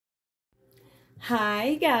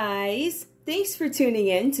Hi guys, thanks for tuning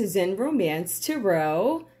in to Zen Romance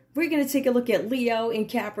Tarot. We're going to take a look at Leo and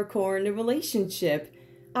Capricorn, the relationship.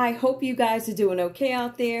 I hope you guys are doing okay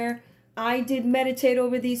out there. I did meditate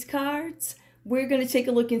over these cards. We're going to take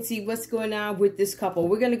a look and see what's going on with this couple.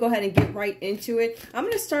 We're going to go ahead and get right into it. I'm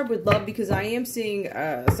going to start with love because I am seeing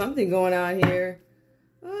something going on here.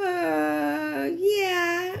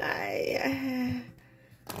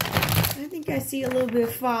 I think I see a little bit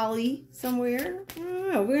of folly somewhere. I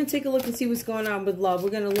don't know. We're going to take a look and see what's going on with love. We're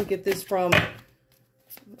going to look at this from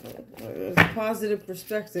a positive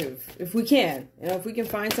perspective, if we can. You know, if we can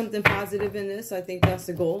find something positive in this, I think that's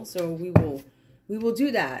the goal. So we will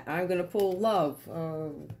do that. I'm going to pull love.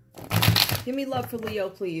 Give me love for Leo,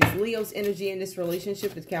 please. Leo's energy in this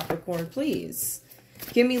relationship with Capricorn, please.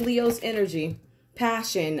 Give me Leo's energy.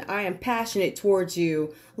 Passion. I am passionate towards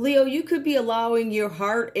you. Leo, you could be allowing your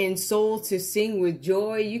heart and soul to sing with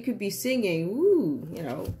joy. You could be singing, ooh, you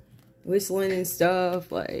know, whistling and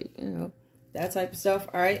stuff, like, you know, that type of stuff.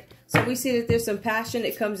 All right. So we see that there's some passion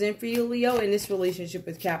that comes in for you, Leo, in this relationship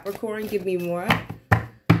with Capricorn. Give me more.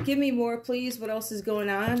 Give me more, please. What else is going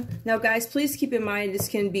on? Now, guys, please keep in mind this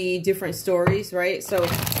can be different stories, right? So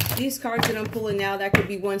these cards that I'm pulling now, that could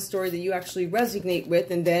be one story that you actually resonate with,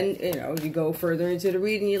 and then, you know, you go further into the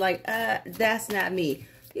reading, you're like, that's not me.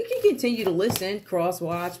 You can continue to listen,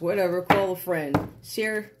 cross-watch, whatever, call a friend,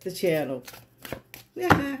 share the channel.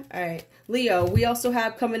 Yeah. All right. Leo, we also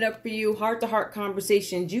have coming up for you heart-to-heart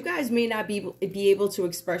conversations. You guys may not be able to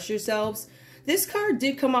express yourselves. This card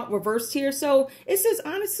did come out reversed here, so it says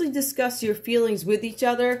honestly discuss your feelings with each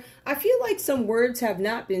other. I feel like some words have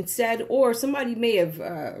not been said, or somebody may have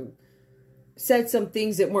said some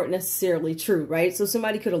things that weren't necessarily true, right? So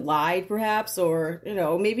somebody could have lied perhaps, or, you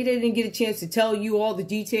know, maybe they didn't get a chance to tell you all the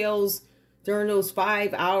details during those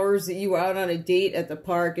 5 hours that you were out on a date at the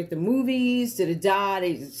park, at the movies, they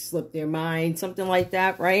just slipped their mind, something like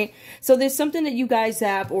that, right? So there's something that you guys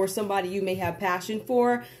have, or somebody you may have passion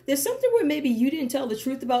for. There's something where maybe you didn't tell the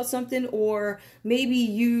truth about something, or maybe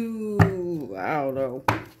you, I don't know,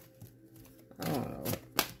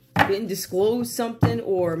 didn't disclose something,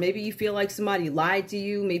 or maybe you feel like somebody lied to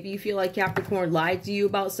you. Maybe you feel like Capricorn lied to you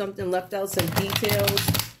about something, left out some details.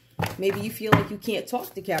 Maybe you feel like you can't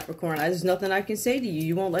talk to Capricorn. There's nothing I can say to you.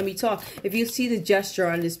 You won't let me talk. If you see the gesture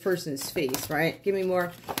on this person's face, right? Give me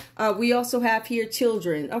more. We also have here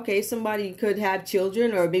children. Okay, somebody could have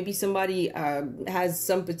children, or maybe somebody has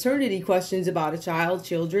some paternity questions about a child,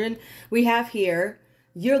 children. We have here,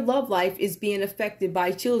 your love life is being affected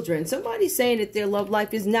by children. Somebody's saying that their love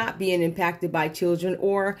life is not being impacted by children,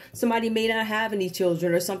 or somebody may not have any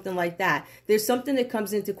children, or something like that. There's something that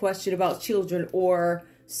comes into question about children, or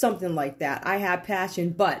something like that. I have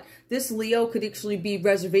passion, but this Leo could actually be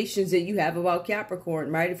reservations that you have about Capricorn,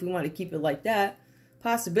 right? If we want to keep it like that.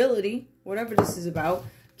 Possibility, whatever this is about.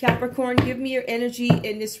 Capricorn, give me your energy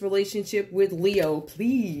in this relationship with Leo,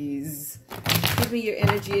 please. Give me your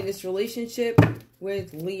energy in this relationship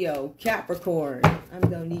with Leo. Capricorn, I'm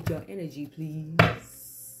going to need your energy,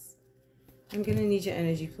 please. I'm going to need your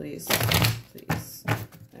energy, please. Please. All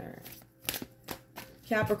right.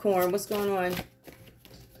 Capricorn, what's going on?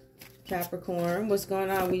 Capricorn, what's going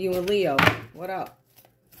on with you and Leo? What up?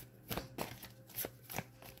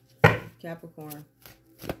 Capricorn.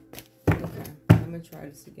 Okay, I'm going to try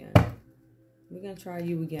this again. We're going to try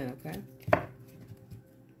you again, okay?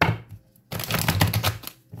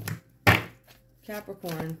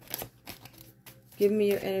 Capricorn, give me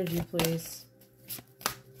your energy, please.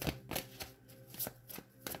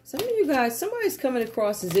 Some of you guys, somebody's coming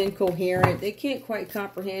across as incoherent. They can't quite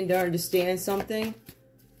comprehend or understand something.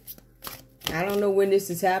 I don't know when this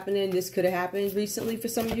is happening. This could have happened recently for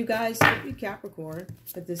some of you guys. Could be Capricorn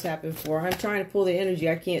that this happened for. I'm trying to pull the energy.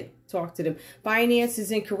 I can't talk to them.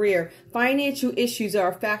 Finances and career. Financial issues are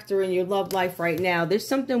a factor in your love life right now. There's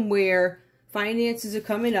something where finances are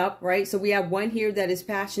coming up, right? So we have one here that is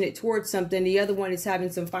passionate towards something. The other one is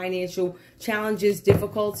having some financial challenges,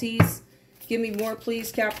 difficulties. Give me more,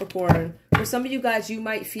 please, Capricorn. For some of you guys, you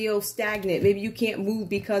might feel stagnant. Maybe you can't move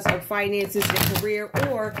because of finances and career,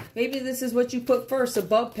 or maybe this is what you put first,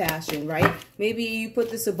 above passion, right? Maybe you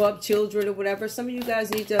put this above children or whatever. Some of you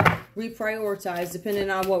guys need to reprioritize depending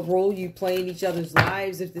on what role you play in each other's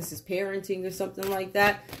lives. If this is parenting or something like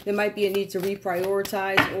that, there might be a need to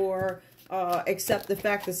reprioritize, or accept the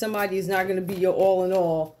fact that somebody is not going to be your all in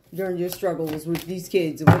all during your struggles with these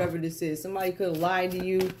kids or whatever this is. Somebody could have lied to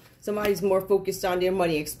you. Somebody's more focused on their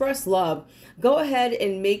money. Express love. Go ahead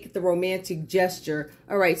and make the romantic gesture.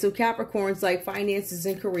 All right, so Capricorn's like finances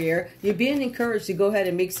and career. You're being encouraged to go ahead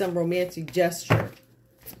and make some romantic gesture.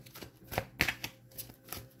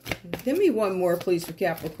 Give me one more, please, for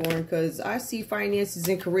Capricorn, because I see finances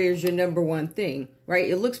and career is your number one thing, right?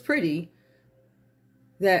 It looks pretty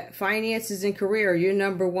that finances and career are your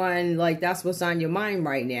number one, like that's what's on your mind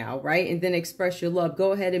right now, right? And then express your love.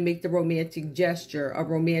 Go ahead and make the romantic gesture, a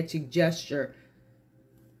romantic gesture.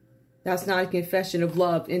 That's not a confession of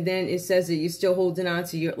love. And then it says that you're still holding on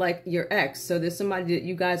to your ex. So there's somebody that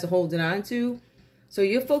you guys are holding on to. So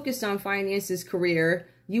you're focused on finances, career.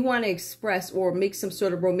 You want to express or make some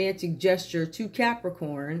sort of romantic gesture to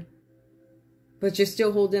Capricorn, but you're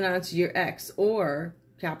still holding on to your ex, or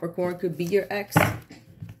Capricorn could be your ex.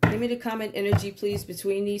 Give me the common energy, please,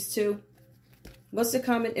 between these two. What's the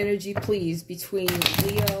common energy, please, between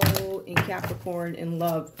Leo and Capricorn in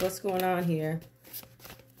love? What's going on here?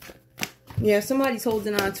 Yeah, somebody's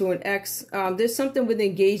holding on to an ex. There's something with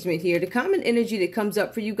engagement here. The common energy that comes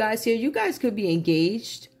up for you guys here, you guys could be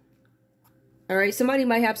engaged. All right, somebody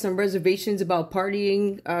might have some reservations about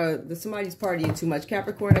partying. Somebody's partying too much.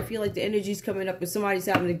 Capricorn, I feel like the energy's coming up if somebody's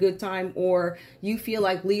having a good time, or you feel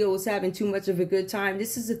like Leo is having too much of a good time.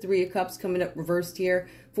 This is the Three of Cups coming up reversed here.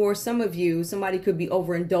 For some of you, somebody could be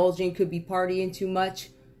overindulging, could be partying too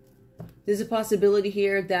much. There's a possibility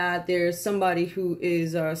here that there's somebody who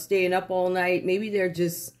is staying up all night. Maybe they're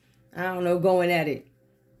just, I don't know, going at it.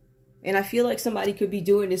 And I feel like somebody could be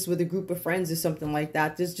doing this with a group of friends or something like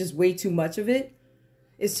that. There's just way too much of it.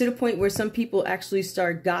 It's to the point where some people actually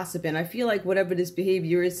start gossiping. I feel like whatever this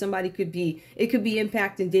behavior is, somebody could be, it could be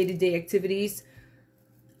impacting day-to-day activities.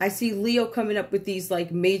 I see Leo coming up with these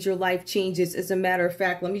like major life changes. As a matter of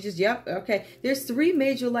fact, let me just, yep, okay. There's 3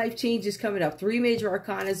 major life changes coming up. 3 major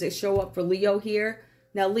arcanas that show up for Leo here.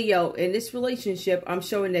 Now, Leo, in this relationship, I'm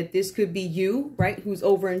showing that this could be you, right, who's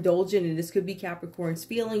overindulgent, and this could be Capricorn's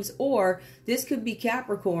feelings, or this could be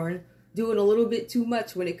Capricorn doing a little bit too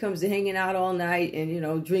much when it comes to hanging out all night and, you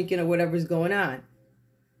know, drinking or whatever's going on.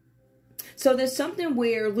 So there's something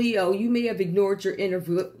where, Leo, you may have ignored your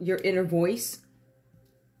inner voice.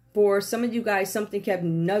 For some of you guys, something kept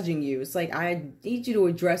nudging you. It's like, I need you to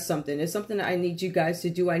address something. There's something that I need you guys to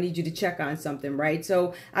do. I need you to check on something, right?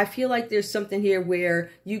 So I feel like there's something here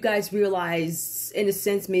where you guys realize, in a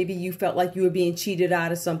sense, maybe you felt like you were being cheated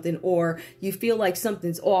out of something, or you feel like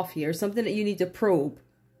something's off here, something that you need to probe.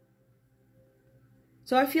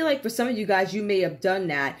 So I feel like for some of you guys, you may have done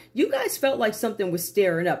that. You guys felt like something was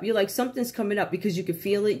stirring up. You're like, something's coming up because you can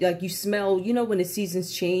feel it. Like you smell, you know, when the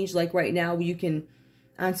seasons change, like right now, you can...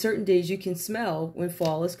 On certain days, you can smell when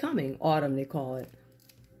fall is coming. Autumn, they call it.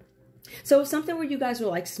 So something where you guys were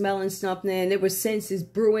like smelling something. There was senses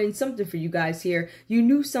brewing, something for you guys here. You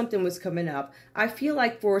knew something was coming up. I feel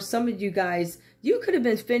like for some of you guys, you could have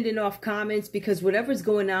been fending off comments because whatever's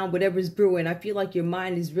going on, whatever's brewing, I feel like your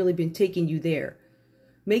mind has really been taking you there.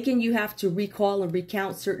 Making you have to recall and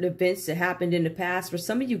recount certain events that happened in the past. For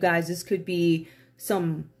some of you guys, this could be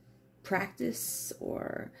some... practice,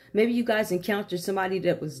 or maybe you guys encountered somebody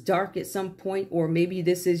that was dark at some point, or maybe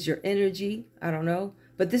this is your energy. I don't know,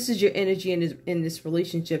 but this is your energy in this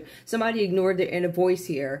relationship. Somebody ignored their inner voice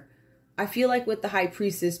here. I feel like with the High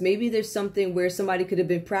Priestess, maybe there's something where somebody could have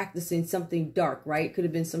been practicing something dark, right? Could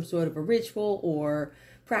have been some sort of a ritual or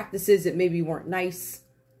practices that maybe weren't nice.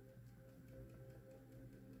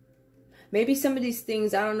 Maybe some of these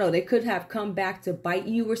things, I don't know, they could have come back to bite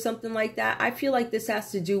you or something like that. I feel like this has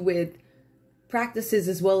to do with practices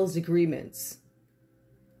as well as agreements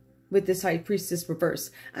with this High Priestess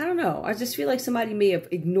reverse. I don't know. I just feel like somebody may have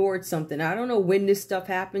ignored something. I don't know when this stuff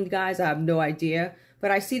happened, guys. I have no idea.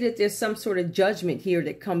 But I see that there's some sort of judgment here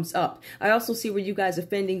that comes up. I also see where you guys are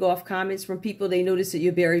fending off comments from people. They notice that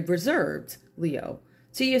you're very reserved, Leo.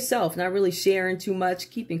 To yourself, not really sharing too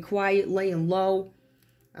much, keeping quiet, laying low.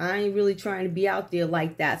 I ain't really trying to be out there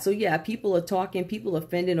like that. So yeah, people are talking, people are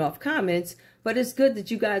fending off comments, but it's good that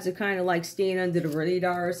you guys are kind of like staying under the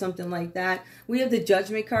radar or something like that. We have the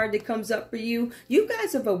Judgment card that comes up for you. You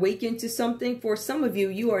guys have awakened to something. For some of you,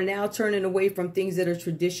 you are now turning away from things that are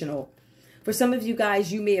traditional. For some of you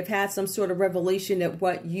guys, you may have had some sort of revelation that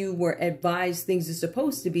what you were advised things are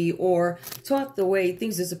supposed to be, or taught the way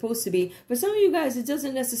things are supposed to be. For some of you guys, it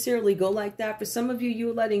doesn't necessarily go like that. For some of you,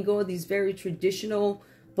 you're letting go of these very traditional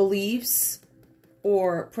beliefs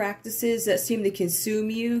or practices that seem to consume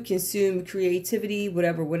you, consume creativity,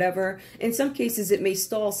 whatever. In some cases, it may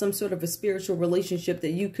stall some sort of a spiritual relationship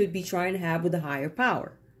that you could be trying to have with a higher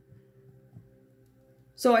power.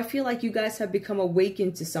 So I feel like you guys have become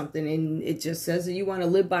awakened to something, and it just says that you want to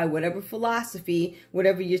live by whatever philosophy,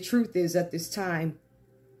 whatever your truth is at this time.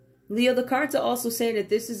 Leo, the cards are also saying that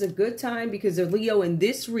this is a good time because Leo in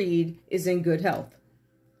this read is in good health.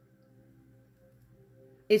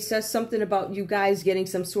 it says something about you guys getting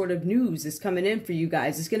some sort of news is coming in for you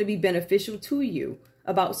guys. It's going to be beneficial to you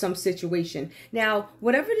about some situation. Now,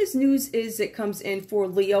 whatever this news is that comes in for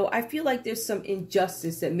Leo, I feel like there's some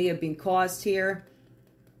injustice that may have been caused here.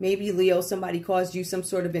 Maybe, Leo, somebody caused you some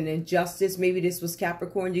sort of an injustice. Maybe this was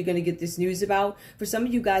Capricorn you're going to get this news about. For some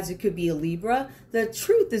of you guys, it could be a Libra. The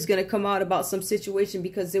truth is going to come out about some situation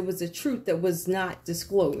because there was a truth that was not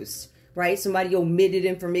disclosed, right? Somebody omitted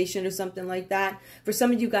information or something like that. For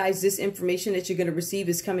some of you guys, this information that you're going to receive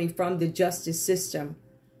is coming from the justice system.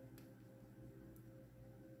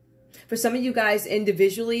 For some of you guys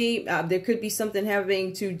individually, there could be something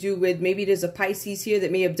having to do with, maybe there's a Pisces here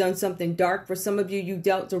that may have done something dark. For some of you, you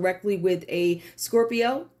dealt directly with a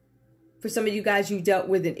Scorpio. For some of you guys, you dealt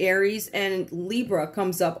with an Aries, and Libra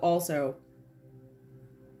comes up also.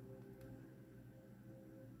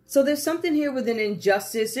 So there's something here with an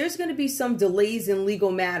injustice. There's going to be some delays in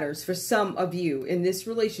legal matters for some of you in this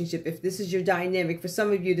relationship. If this is your dynamic, for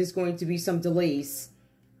some of you, there's going to be some delays.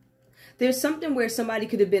 There's something where somebody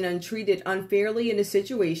could have been untreated unfairly in a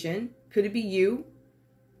situation. Could it be you?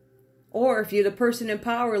 Or if you're the person in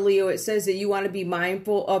power, Leo, it says that you want to be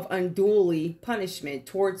mindful of unduly punishment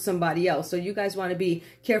towards somebody else. So you guys want to be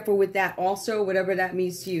careful with that also, whatever that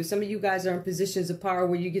means to you. Some of you guys are in positions of power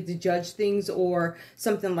where you get to judge things or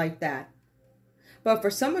something like that. But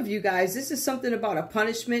for some of you guys, this is something about a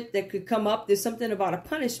punishment that could come up. There's something about a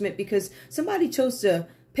punishment because somebody chose to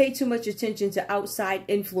pay too much attention to outside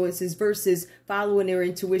influences versus following their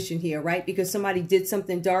intuition here, right? Because somebody did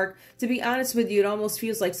something dark. To be honest with you, it almost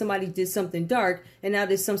feels like somebody did something dark and now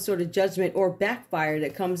there's some sort of judgment or backfire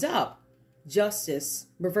that comes up. Justice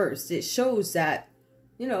reversed. It shows that,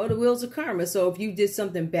 you know, the wheels of karma. So if you did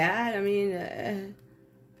something bad, I mean,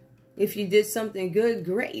 if you did something good,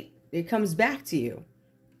 great. It comes back to you.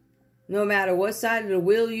 No matter what side of the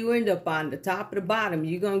wheel you end up on, the top or the bottom,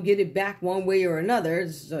 you're going to get it back one way or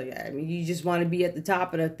another. So, I mean, you just want to be at the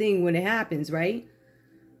top of the thing when it happens, right?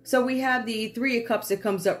 So we have the Three of Cups that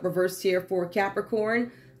comes up reversed here for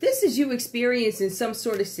Capricorn. This is you experiencing some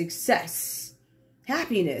sort of success,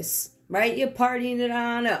 happiness, right? You're partying it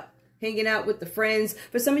on up, hanging out with the friends.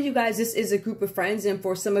 For some of you guys, this is a group of friends. And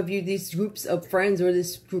for some of you, these groups of friends or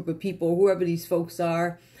this group of people, whoever these folks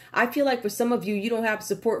are, I feel like for some of you, you don't have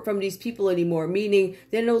support from these people anymore, meaning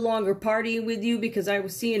they're no longer partying with you because I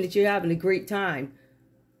was seeing that you're having a great time.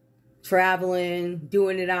 Traveling,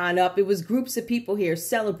 doing it on up. It was groups of people here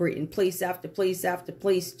celebrating place after place after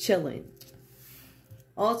place, chilling.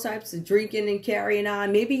 All types of drinking and carrying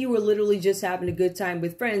on. Maybe you were literally just having a good time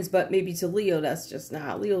with friends, but maybe to Leo, that's just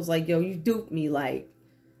not. Leo's like, yo, you duped me, like.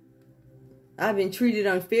 I've been treated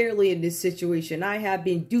unfairly in this situation. I have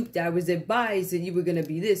been duped. I was advised that you were going to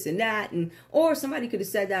be this and that. Or somebody could have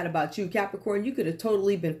said that about you, Capricorn. You could have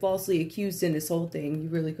totally been falsely accused in this whole thing. You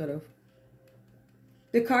really could have.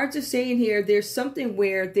 The cards are saying here, there's something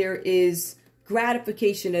where there is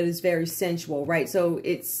gratification that is very sensual, right? So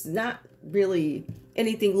it's not really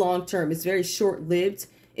anything long-term. It's very short-lived.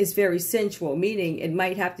 Is very sensual, meaning it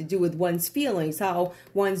might have to do with one's feelings, how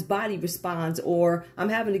one's body responds, or I'm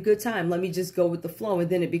having a good time, let me just go with the flow, and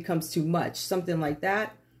then it becomes too much, something like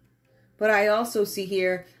that. But I also see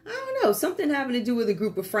here, I don't know, something having to do with a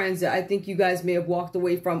group of friends that I think you guys may have walked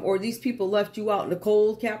away from, or these people left you out in the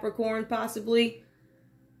cold, Capricorn, possibly.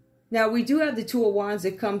 Now, we do have the Two of Wands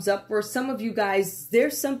that comes up. For some of you guys,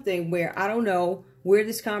 there's something where, I don't know where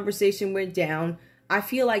this conversation went down. I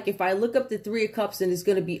feel like if I look up the Three of Cups and it's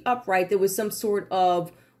going to be upright, there was some sort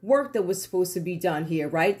of work that was supposed to be done here,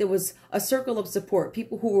 right? There was a circle of support,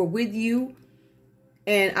 people who were with you.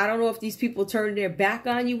 And I don't know if these people turned their back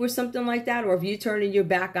on you or something like that, or if you're turning your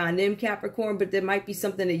back on them, Capricorn, but there might be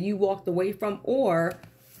something that you walked away from, or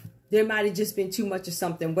there might have just been too much of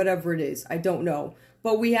something, whatever it is. I don't know.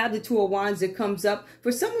 But we have the Two of Wands that comes up.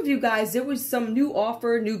 For some of you guys, there was some new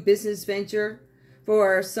offer, new business venture.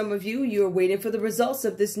 For some of you, you're waiting for the results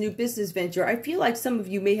of this new business venture. I feel like some of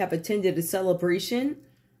you may have attended a celebration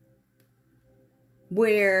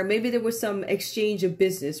where maybe there was some exchange of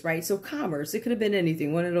business, right? So commerce, it could have been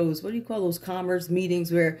anything. One of those, what do you call those commerce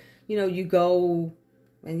meetings where, you know, you go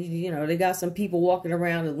and, you know, they got some people walking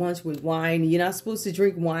around at lunch with wine. You're not supposed to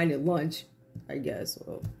drink wine at lunch, I guess.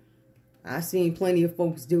 Well, I've seen plenty of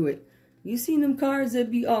folks do it. You seen them cars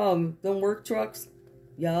that be, them work trucks?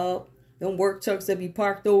 Yup. Them work trucks that be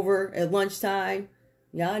parked over at lunchtime.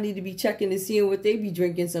 Y'all need to be checking and seeing what they be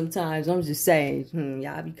drinking sometimes. I'm just saying.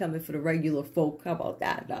 Y'all be coming for the regular folk. How about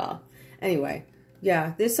that? Anyway,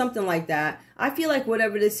 yeah, there's something like that. I feel like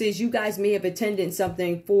whatever this is, you guys may have attended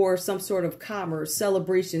something for some sort of commerce,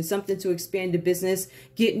 celebration, something to expand the business,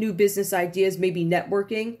 get new business ideas, maybe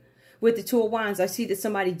networking. With the Two of Wands, I see that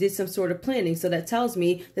somebody did some sort of planning. So that tells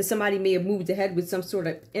me that somebody may have moved ahead with some sort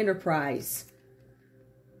of enterprise.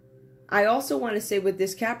 I also want to say with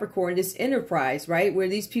this Capricorn, this enterprise, right, where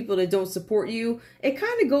these people that don't support you, it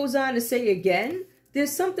kind of goes on to say again,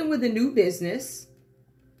 there's something with a new business.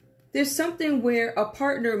 There's something where a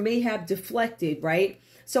partner may have deflected, right?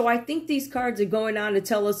 So I think these cards are going on to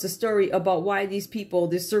tell us a story about why these people,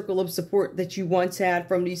 this circle of support that you once had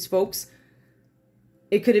from these folks,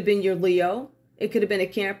 it could have been your Leo. It could have been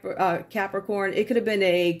a Capricorn. It could have been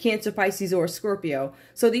a Cancer, Pisces, or a Scorpio.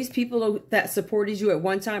 So these people that supported you at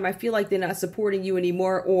one time, I feel like they're not supporting you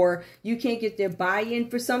anymore, or you can't get their buy-in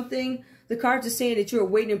for something. The cards are saying that you're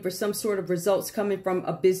waiting for some sort of results coming from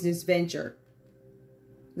a business venture.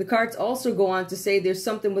 The cards also go on to say there's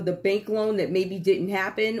something with a bank loan that maybe didn't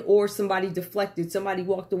happen, or somebody deflected. Somebody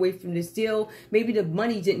walked away from this deal. Maybe the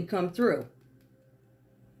money didn't come through.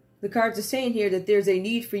 The cards are saying here that there's a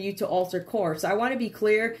need for you to alter course. I want to be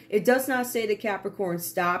clear. It does not say that Capricorn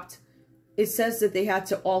stopped. It says that they had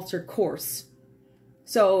to alter course.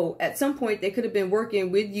 So at some point, they could have been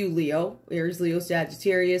working with you, Leo, Aries, Leo,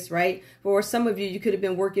 Sagittarius, right? For some of you, you could have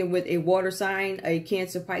been working with a water sign, a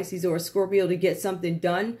Cancer, Pisces, or a Scorpio to get something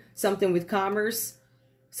done, something with commerce,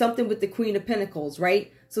 something with the Queen of Pentacles,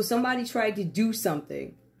 right? So somebody tried to do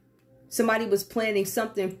something. Somebody was planning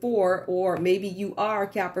something for, or maybe you are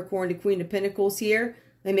Capricorn, the Queen of Pentacles here,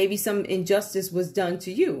 and maybe some injustice was done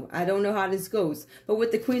to you. I don't know how this goes. But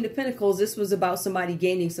with the Queen of Pentacles, this was about somebody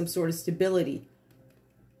gaining some sort of stability.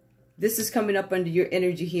 This is coming up under your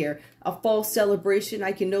energy here. A false celebration.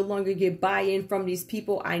 I can no longer get buy-in from these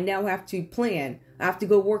people. I now have to plan. I have to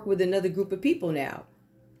go work with another group of people now.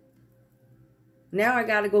 Now I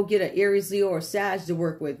got to go get an Aries, Leo, or Sag to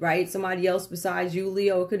work with, right? Somebody else besides you,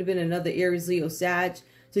 Leo. It could have been another Aries, Leo, Sag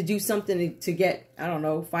to do something to get, I don't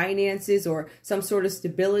know, finances or some sort of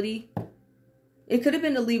stability. It could have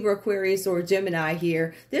been a Libra, Aquarius, or a Gemini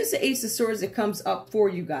here. There's the Ace of Swords that comes up for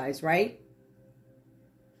you guys, right?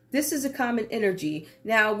 This is a common energy.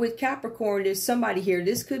 Now, with Capricorn, there's somebody here.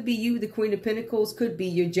 This could be you, the Queen of Pentacles. Could be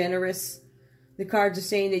you're generous. The cards are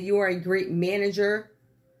saying that you are a great manager.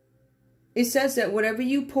 It says that whatever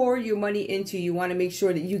you pour your money into, you want to make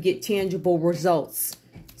sure that you get tangible results.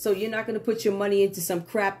 So you're not going to put your money into some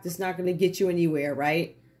crap that's not going to get you anywhere,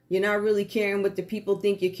 right? You're not really caring what the people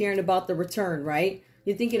think. You're caring about the return, right?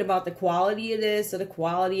 You're thinking about the quality of this or the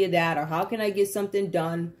quality of that, or how can I get something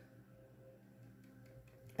done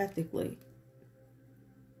ethically?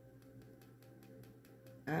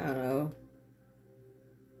 I don't know.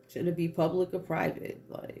 Should it be public or private?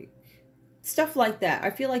 Like, stuff like that. I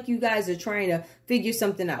feel like you guys are trying to figure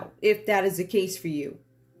something out, if that is the case for you.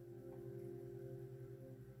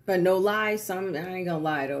 But no lies, I ain't gonna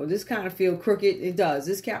lie though. This kind of feel crooked. It does.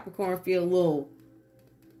 This Capricorn feel a little,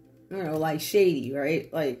 I don't know, like shady,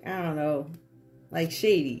 right? Like, I don't know, like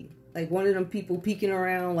shady. Like one of them people peeking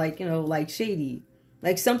around, like, you know, like shady.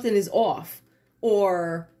 Like something is off.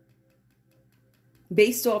 Or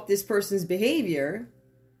based off this person's behavior,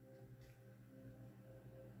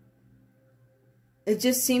 it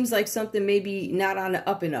just seems like something maybe not on the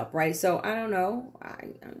up and up, right? So, I don't know.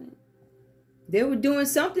 They were doing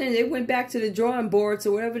something and they went back to the drawing board.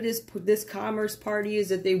 So, whatever this commerce party is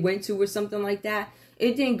that they went to or something like that,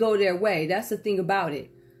 it didn't go their way. That's the thing about it.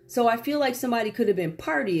 So, I feel like somebody could have been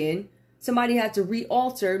partying. Somebody had to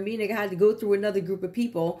re-alter, meaning they had to go through another group of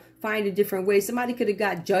people, find a different way. Somebody could have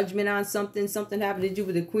got judgment on something having to do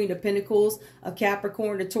with the Queen of Pentacles, a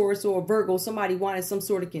Capricorn, a Taurus, or a Virgo. Somebody wanted some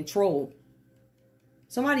sort of control.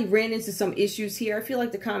 Somebody ran into some issues here. I feel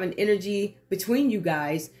like the common energy between you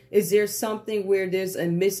guys is there's something where there's a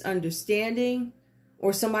misunderstanding,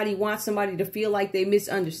 or somebody wants somebody to feel like they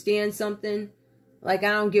misunderstand something. Like,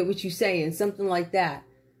 I don't get what you're saying. Something like that.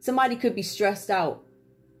 Somebody could be stressed out.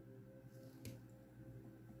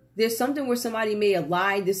 There's something where somebody may have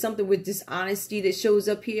lied. There's something with dishonesty that shows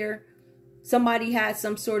up here. Somebody had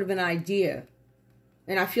some sort of an idea.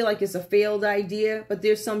 And I feel like it's a failed idea, but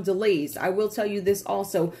there's some delays. I will tell you this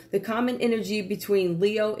also. The common energy between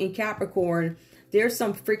Leo and Capricorn, there's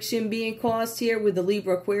some friction being caused here with the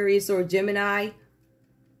Libra, Aquarius, or Gemini.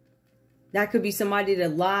 That could be somebody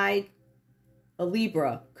that lied. A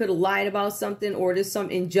Libra could have lied about something, or there's some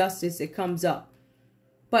injustice that comes up.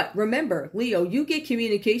 But remember, Leo, you get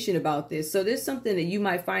communication about this. So there's something that you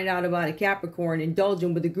might find out about a Capricorn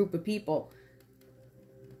indulging with a group of people.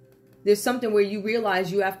 There's something where you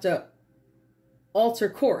realize you have to alter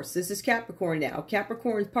course. This is Capricorn now.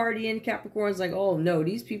 Capricorn's partying. Capricorn's like, oh no,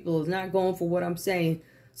 these people is not going for what I'm saying.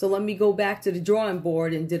 So let me go back to the drawing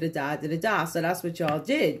board and da-da-da, da-da-da. So that's what y'all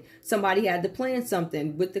did. Somebody had to plan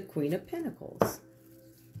something with the Queen of Pentacles.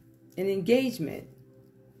 an engagement.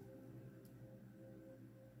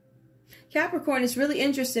 Capricorn, it's really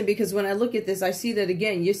interesting because when I look at this, I see that,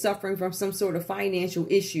 again, you're suffering from some sort of financial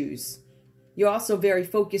issues. You're also very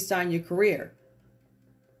focused on your career.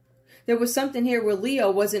 There was something here where Leo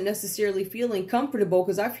wasn't necessarily feeling comfortable,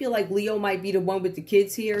 because I feel like Leo might be the one with the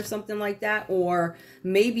kids here or something like that. Or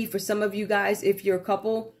maybe for some of you guys, if you're a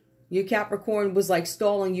couple, your Capricorn was like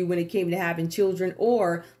stalling you when it came to having children.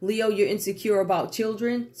 Or Leo, you're insecure about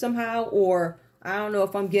children somehow. Or I don't know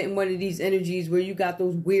if I'm getting one of these energies where you got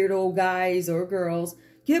those weirdo guys or girls.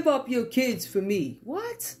 Give up your kids for me.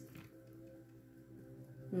 What?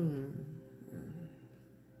 Anyway.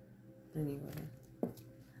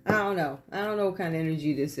 I don't know. I don't know what kind of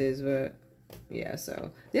energy this is, but yeah, so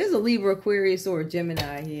there's a Libra, Aquarius, or a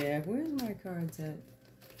Gemini here. Where's my cards at?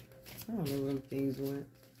 I don't know where things went.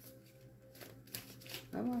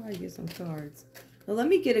 How about I get some cards? Well, let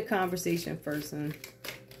me get a conversation first.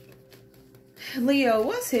 Leo,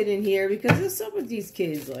 what's hidden here? Because there's some of these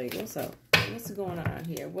kids, like, what's up? What's going on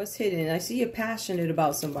here? What's hidden? I see you're passionate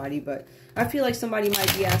about somebody, but I feel like somebody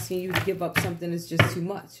might be asking you to give up something that's just too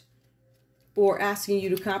much. Or asking you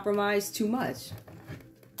to compromise too much.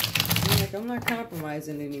 I'm like, I'm not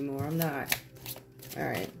compromising anymore. I'm not. All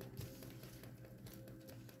right.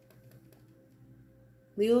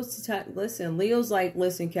 Leo's like,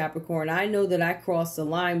 listen, Capricorn, I know that I crossed the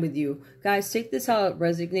line with you. Guys, take this how it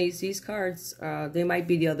resonates. These cards, they might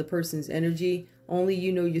be the other person's energy. Only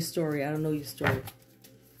you know your story. I don't know your story.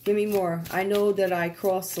 Give me more. I know that I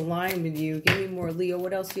crossed the line with you. Give me more, Leo.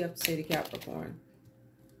 What else do you have to say to Capricorn?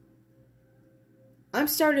 I'm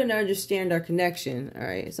starting to understand our connection. All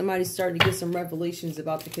right. Somebody's starting to get some revelations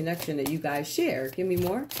about the connection that you guys share. Give me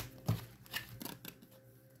more.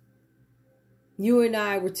 You and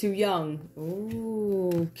I were too young.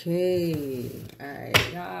 Okay. All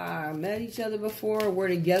right. Met each other before. We're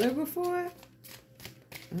together before.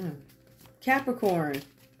 Capricorn.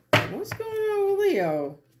 What's going on with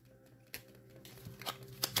Leo?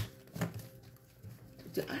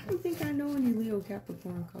 I don't think I know any Leo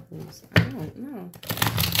Capricorn couples. I don't know.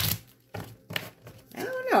 I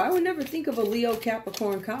don't know. I would never think of a Leo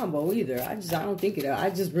Capricorn combo either. I don't think of that. I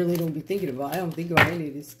just really don't be thinking about it. I don't think about any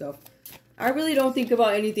of this stuff. I really don't think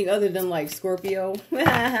about anything other than like Scorpio.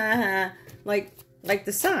 like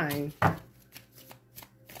the sign.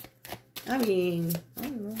 I mean, I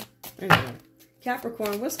don't know. Anyway.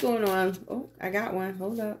 Capricorn, what's going on? Oh, I got one.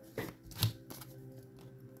 Hold up.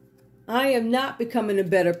 I am not becoming a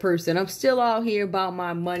better person. I'm still out here about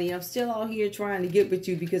my money. I'm still out here trying to get with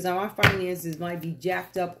you because my finances might be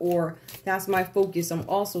jacked up, or that's my focus. I'm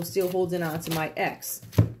also still holding on to my ex.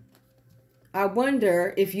 I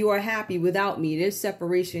wonder if you are happy without me. There's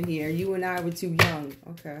separation here. You and I were too young.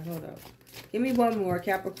 Okay, hold up. Give me one more,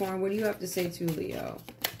 Capricorn. What do you have to say to Leo?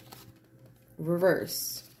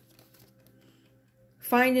 Reverse.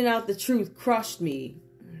 Finding out the truth crushed me.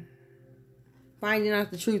 Finding out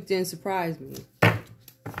the truth didn't surprise me.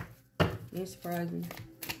 Didn't surprise me.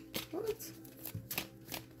 What?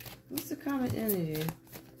 What's the common energy?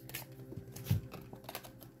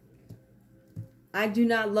 I do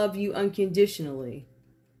not love you unconditionally.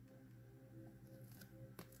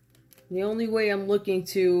 The only way I'm looking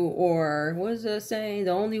to, or what is that saying?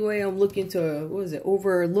 The only way I'm looking to, what is it,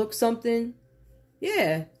 overlook something?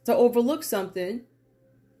 Yeah, to overlook something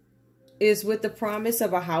is with the promise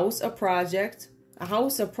of a house, a project,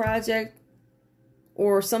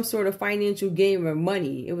 or some sort of financial gain or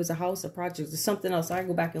money. It was a house, a project, or something else. I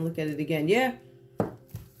go back and look at it again. Yeah.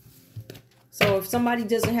 So if somebody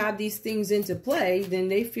doesn't have these things into play, then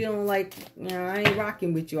they feeling like, you know, I ain't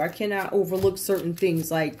rocking with you. I cannot overlook certain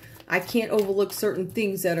things. Like, I can't overlook certain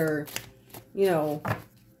things that are, you know,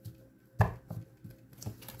 I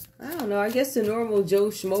don't know. I guess the normal Joe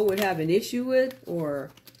Schmo would have an issue with,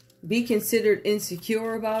 or be considered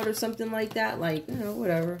insecure about, or something like that. Like, you know,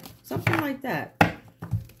 whatever. Something like that.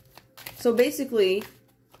 So basically,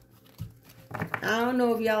 I don't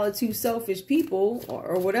know if y'all are two selfish people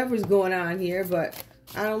or whatever's going on here, but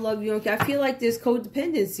I don't love you. I feel like there's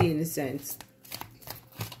codependency in a sense.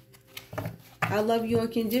 I love you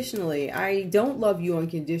unconditionally. I don't love you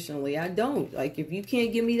unconditionally. I don't. Like, if you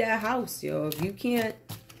can't give me that house, yo, if you can't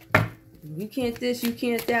this, you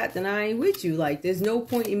can't that, then I ain't with you. Like, there's no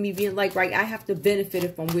point in me being like, right, I have to benefit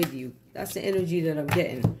if I'm with you. That's the energy that I'm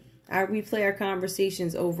getting. I replay our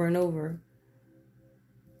conversations over and over.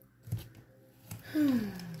 Okay.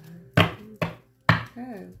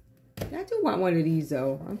 I do want one of these,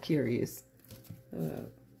 though. I'm curious. Oh,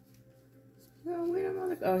 wait a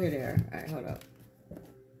minute. Oh, here they are. All right, hold up.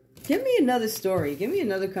 Give me another story. Give me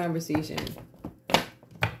another conversation.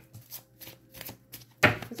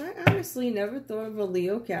 Because I honestly never thought of a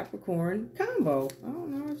Leo Capricorn combo. I don't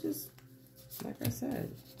know. It's just, like I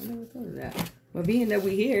said, I never thought of that. But being that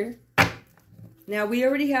we're here, now we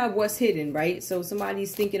already have what's hidden, right? So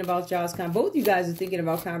somebody's thinking about y'all's both you guys are thinking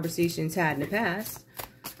about conversations had in the past.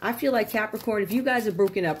 I feel like Capricorn, if you guys are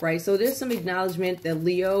broken up, right? So there's some acknowledgement that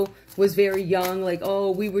Leo was very young. Like, oh,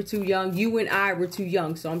 we were too young. You and I were too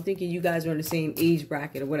young. So I'm thinking you guys are in the same age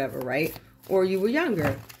bracket or whatever, right? Or you were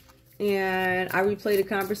younger. And I replay the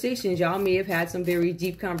conversations. Y'all may have had some very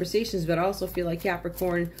deep conversations, but I also feel like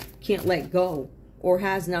Capricorn can't let go or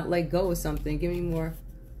has not let go of something. Give me more.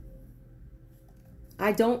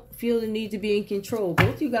 I don't feel the need to be in control.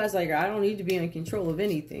 Both you guys like, I don't need to be in control of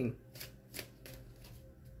anything.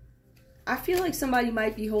 I feel like somebody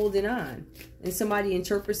might be holding on and somebody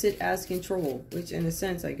interprets it as control, which in a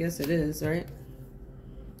sense, I guess it is, right?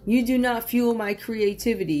 You do not fuel my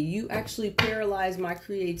creativity. You actually paralyze my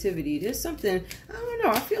creativity. There's something, I don't know,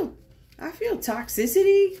 I feel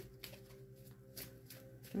toxicity.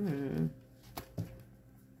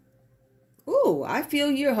 Ooh, I feel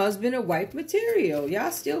your husband or wife material. Y'all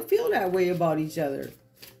still feel that way about each other.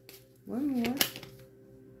 One more.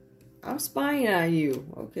 I'm spying on you.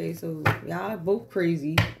 Okay, so y'all both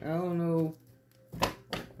crazy. I don't know.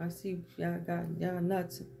 I see y'all got y'all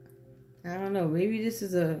nuts. I don't know. Maybe this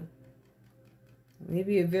is a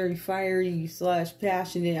very fiery /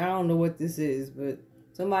 passionate. I don't know what this is, but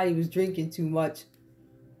somebody was drinking too much.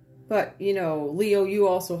 But, you know, Leo, you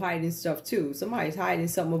also hiding stuff too. Somebody's hiding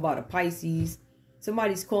something about a Pisces.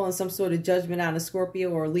 Somebody's calling some sort of judgment on a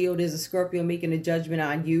Scorpio, or Leo, there's a Scorpio making a judgment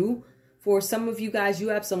on you. For some of you guys, you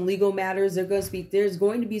have some legal matters. There's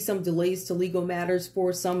going to be some delays to legal matters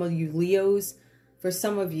for some of you Leos. For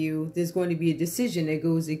some of you, there's going to be a decision that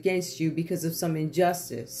goes against you because of some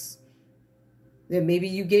injustice that maybe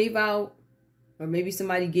you gave out, or maybe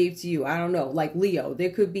somebody gave to you. I don't know. Like Leo,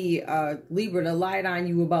 there could be a Libra that lied on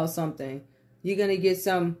you about something. You're going to get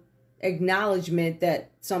some acknowledgement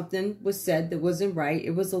that something was said that wasn't right.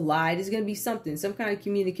 It was a lie. There's going to be something, some kind of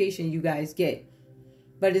communication you guys get.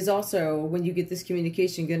 But it's also, when you get this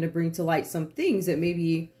communication, going to bring to light some things that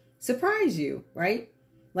maybe surprise you, right?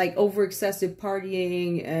 Like over excessive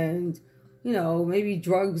partying and, you know, maybe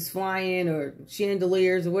drugs flying or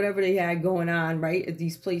chandeliers or whatever they had going on, right, at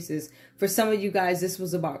these places. For some of you guys, this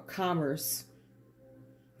was about commerce.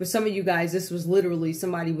 For some of you guys, this was literally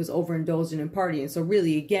somebody was overindulging in partying. So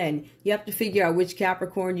really, again, you have to figure out which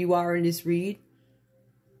Capricorn you are in this read.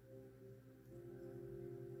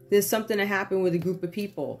 There's something that happened with a group of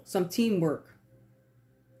people, some teamwork,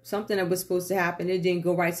 something that was supposed to happen. It didn't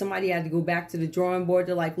go right. Somebody had to go back to the drawing board.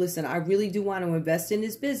 They're like, listen, I really do want to invest in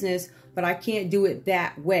this business, but I can't do it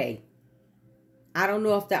that way. I don't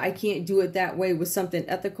know if that I can't do it that way with something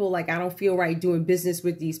ethical. Like I don't feel right doing business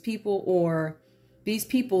with these people, or these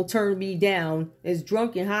people turned me down. As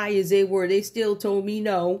drunk and high as they were, they still told me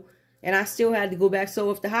no. And I still had to go back.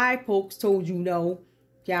 So if the high folks told you no,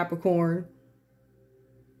 Capricorn,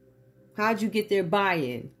 how'd you get their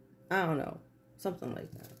buy-in? I don't know. Something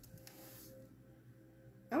like that.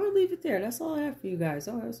 I'm going to leave it there. That's all I have for you guys.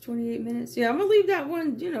 Oh, that was 28 minutes. Yeah, I'm going to leave that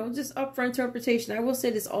one, you know, just up for interpretation. I will say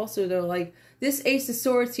this also, though. Like, this Ace of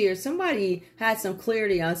Swords here, somebody had some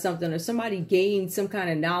clarity on something, or somebody gained some kind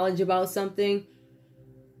of knowledge about something.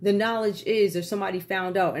 The knowledge is, or somebody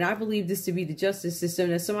found out, and I believe this to be the justice system,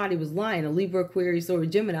 that somebody was lying. A Libra, Aquarius, or a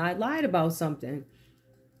Gemini lied about something.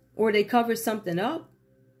 Or they covered something up.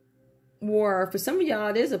 Or for some of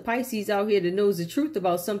y'all, there's a Pisces out here that knows the truth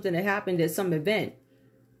about something that happened at some event.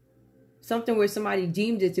 Something where somebody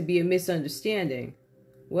deemed it to be a misunderstanding.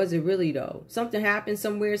 Was it really, though? Something happened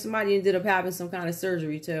somewhere. Somebody ended up having some kind of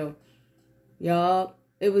surgery, too. Yup.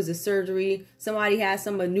 It was a surgery. Somebody had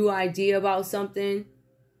a new idea about something.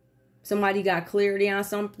 Somebody got clarity on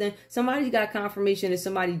something. Somebody got confirmation that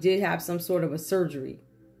somebody did have some sort of a surgery.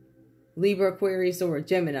 Libra, Aquarius, or a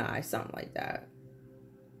Gemini. Something like that.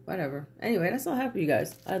 Whatever. Anyway, that's all I have for you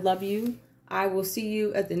guys. I love you. I will see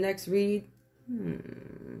you at the next read.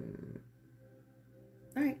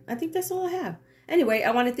 All right. I think that's all I have. Anyway, I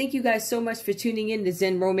want to thank you guys so much for tuning in to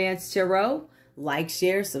Zen Romance Tarot. Like,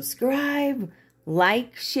 share, subscribe.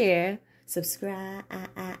 Like, share, subscribe.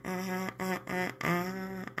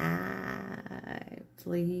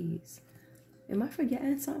 Please. Am I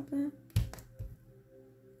forgetting something?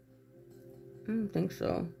 I don't think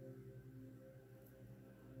so.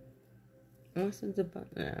 What's the button?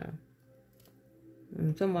 Yeah.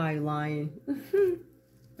 Somebody lying.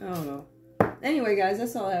 I don't know. Anyway, guys,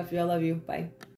 that's all I have for you. I love you. Bye.